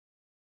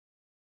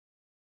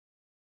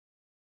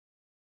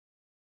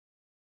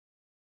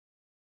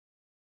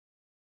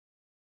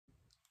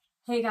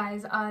Hey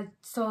guys,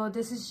 so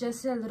this is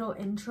just a little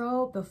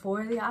intro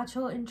before the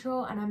actual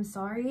intro, and I'm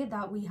sorry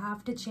that we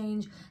have to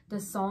change the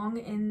song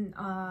in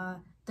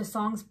the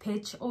song's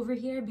pitch over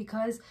here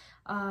because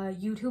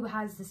YouTube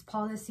has this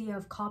policy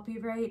of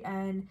copyright,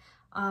 and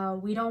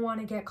we don't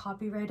want to get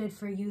copyrighted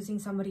for using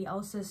somebody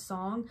else's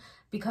song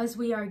because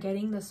we are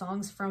getting the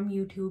songs from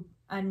YouTube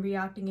and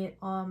reacting it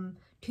to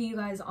you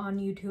guys on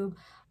YouTube.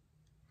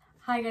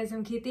 Hi guys,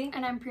 I'm Keerthy.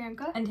 And I'm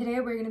Priyanka. And today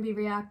we're going to be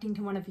reacting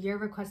to one of your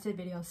requested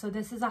videos. So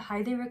this is a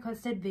highly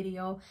requested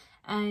video,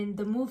 and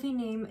the movie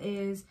name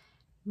is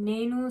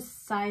Nenu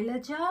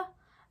Sailaja,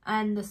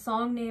 and the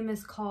song name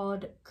is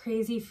called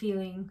Crazy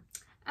Feeling.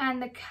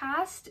 And the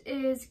cast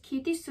is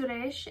Keerthy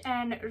Suresh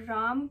and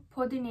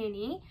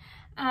Pothineni,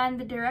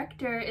 and the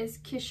director is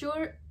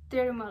Kishore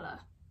Tirumala.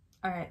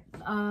 Alright,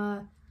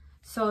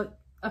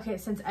 okay,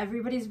 since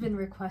everybody's been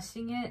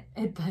requesting it,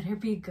 it better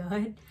be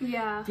good.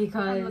 Yeah,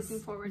 because I'm looking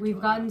forward we've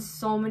to gotten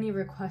so many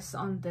requests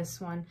on this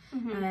one.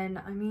 And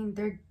I mean,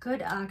 they're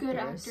good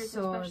actors,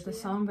 so the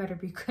song better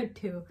be good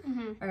too.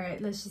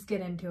 Alright, let's just get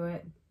into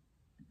it.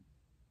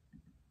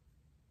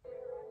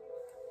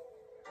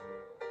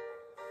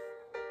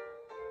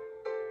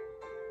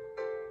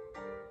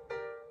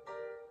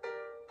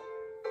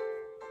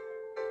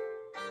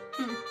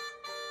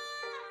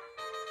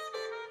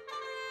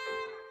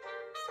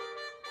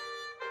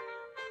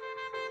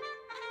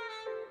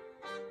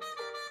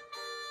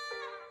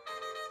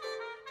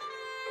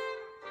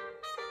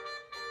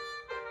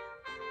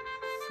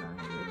 So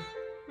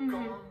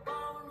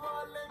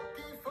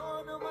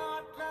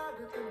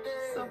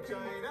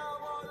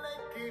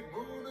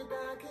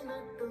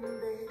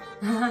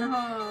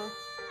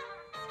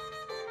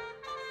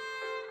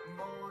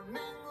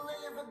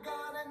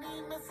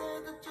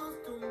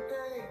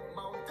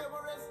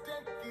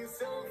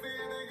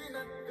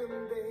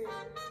pretty.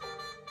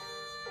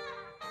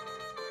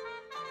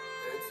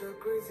 It's a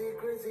crazy,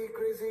 crazy,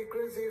 crazy,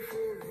 crazy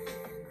feeling.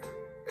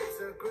 It's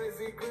a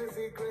crazy,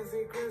 crazy,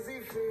 crazy, crazy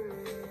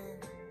feeling.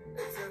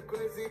 It's a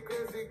crazy,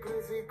 crazy,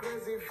 crazy,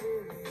 crazy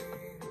feeling.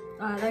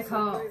 I like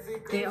how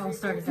they all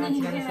started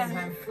dancing at the same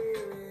time.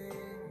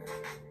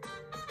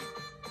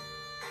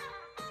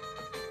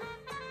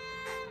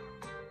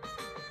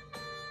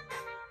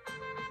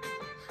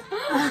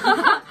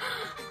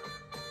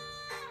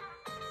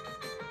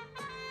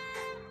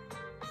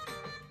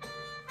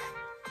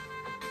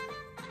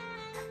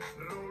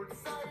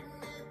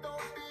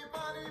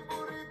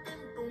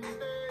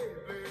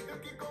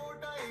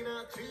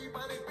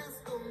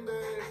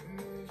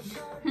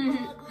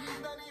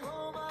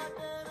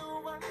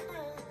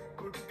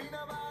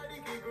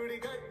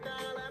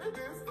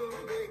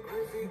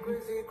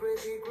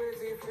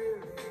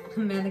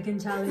 Mannequin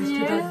Challenge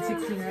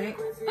 2016, right?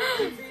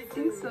 I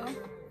think so.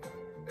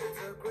 It's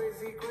a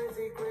crazy,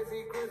 crazy,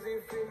 crazy, crazy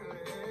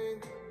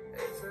feeling.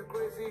 It's a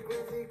crazy,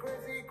 crazy,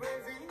 crazy,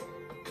 crazy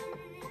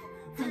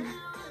feeling.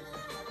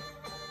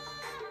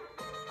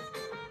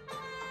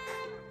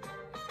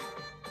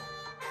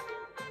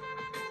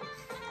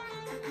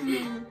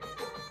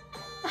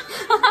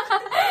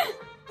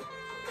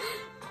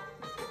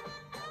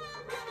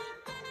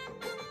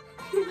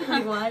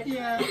 Like what?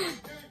 Yeah.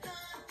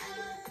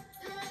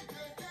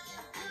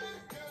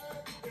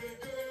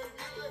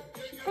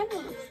 Kind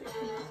of looks like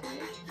me.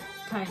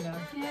 Kind of.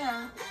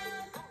 Yeah.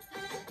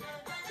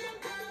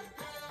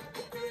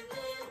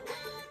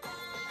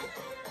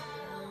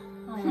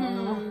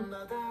 Whoa.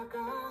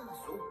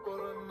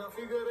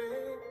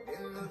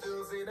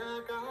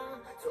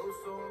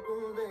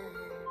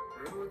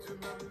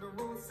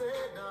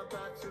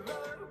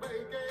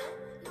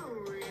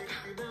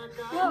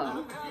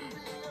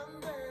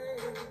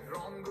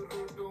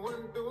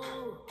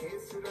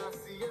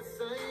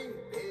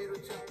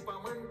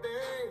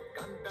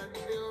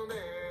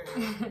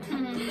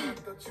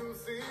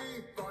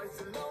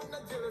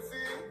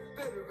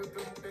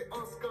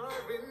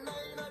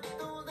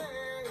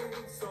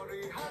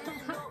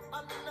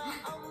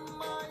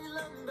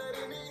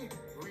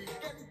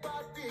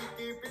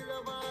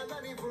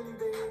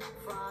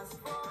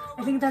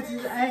 I think that's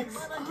his ex.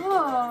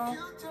 Oh.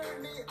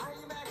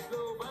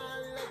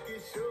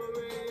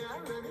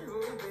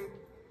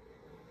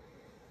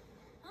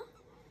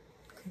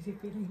 Crazy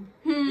feeling.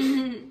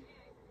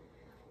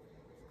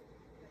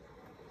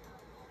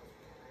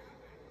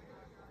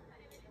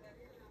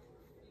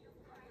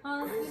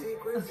 Okay,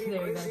 there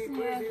you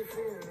go. Yeah.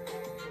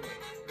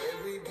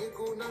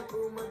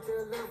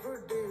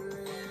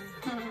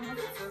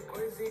 It's a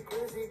crazy,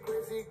 crazy,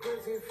 crazy,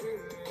 crazy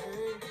feeling.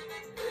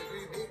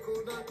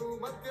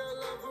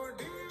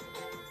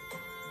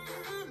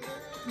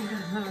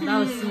 That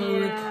was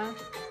smooth. Yeah.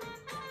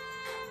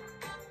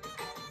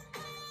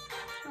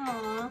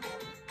 Aww.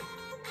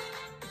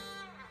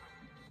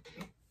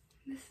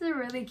 This is a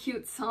really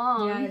cute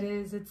song. Yeah, it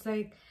is. It's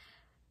like,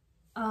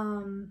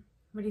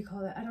 what do you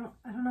call it? I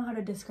don't know how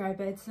to describe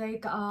it. It's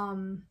like,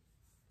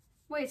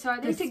 Wait, so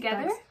are they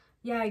together?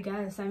 Yeah, I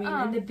guess. I mean,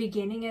 in the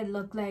beginning, it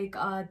looked like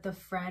the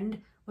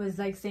friend was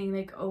like saying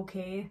like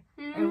okay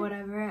or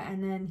whatever,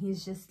 and then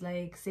he's just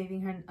like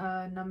saving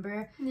her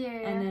number.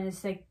 And then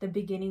it's like the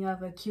beginning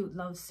of a cute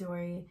love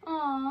story.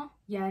 Aww.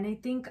 Yeah, and I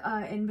think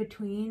in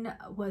between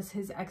was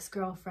his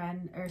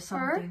ex-girlfriend or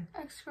something.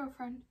 Her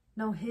ex-girlfriend?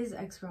 No, his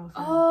ex-girlfriend.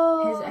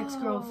 Oh. His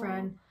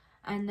ex-girlfriend.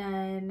 And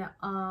then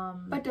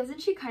but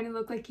doesn't she kind of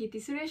look like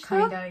Keerthy Suresh?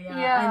 Kinda,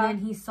 yeah. And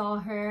then he saw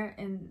her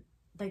in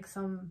like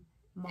some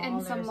mall.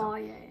 In some mall,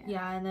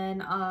 Yeah, and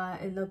then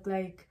it looked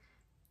like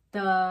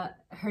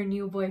her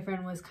new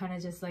boyfriend was kind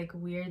of just like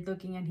weird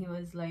looking, and he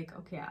was like,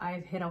 okay,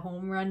 I've hit a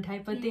home run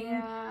type of thing.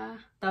 Yeah.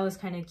 That was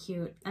kind of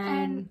cute.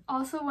 And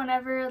also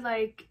whenever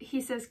like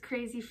he says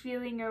crazy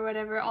feeling or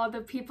whatever, all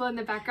the people in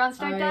the background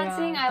start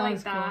dancing. I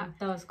like that. Cool.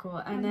 That was cool.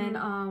 And then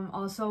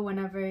also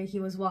whenever he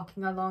was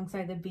walking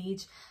alongside the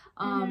beach,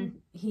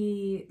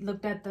 he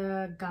looked at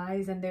the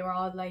guys and they were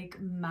all like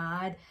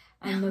mad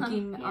and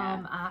looking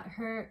at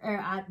her or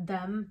at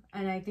them,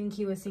 and I think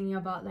he was singing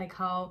about like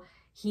how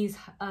he's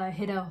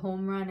hit a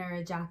home run or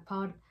a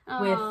jackpot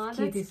with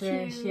Keerthy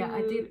Suresh.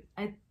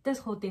 Yeah, this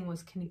whole thing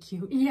was kind of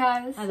cute.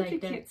 Yeah, this is such a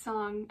cute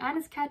song, and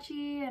it's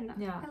catchy, and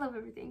I love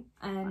everything.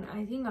 And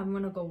I think I'm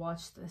gonna go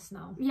watch this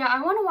now. Yeah,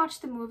 I want to watch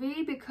the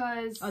movie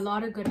because a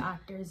lot of good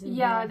actors in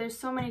here. There's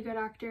so many good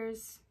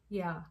actors.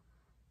 Yeah,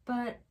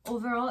 but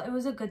overall it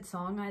was a good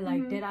song. I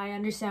liked it. I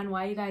understand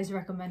why you guys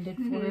recommended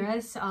for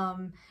us.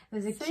 It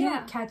was a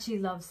cute catchy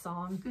love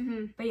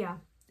song. But yeah,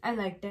 I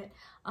liked it.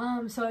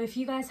 So if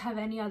you guys have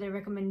any other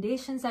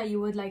recommendations that you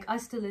would like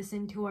us to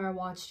listen to or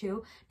watch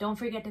to, don't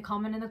forget to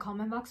comment in the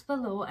comment box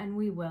below, and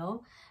we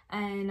will.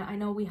 And I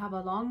know we have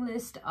a long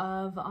list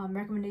of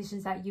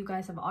recommendations that you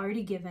guys have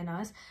already given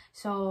us,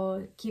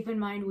 so keep in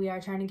mind we are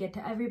trying to get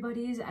to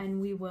everybody's, and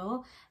we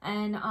will.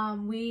 And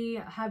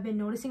we have been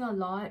noticing a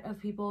lot of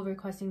people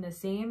requesting the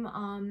same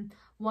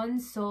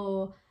ones,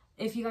 so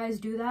if you guys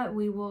do that,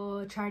 we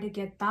will try to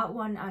get that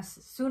one as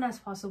soon as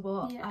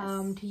possible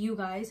to you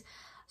guys.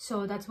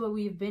 So that's what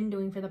we've been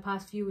doing for the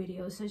past few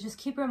videos. So just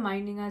keep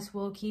reminding us.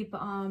 We'll keep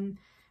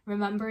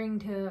remembering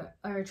to,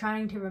 or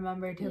trying to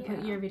remember to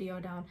put your video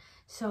down.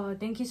 So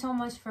thank you so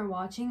much for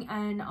watching,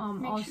 and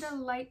make sure to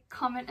like,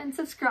 comment, and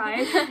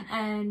subscribe.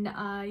 And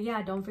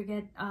yeah, don't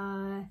forget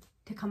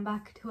to come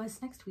back to us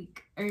next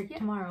week or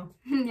tomorrow.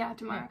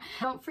 Tomorrow.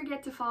 Don't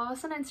forget to follow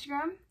us on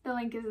Instagram. The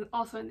link is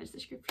also in the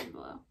description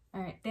below.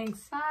 All right,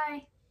 thanks.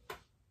 Bye.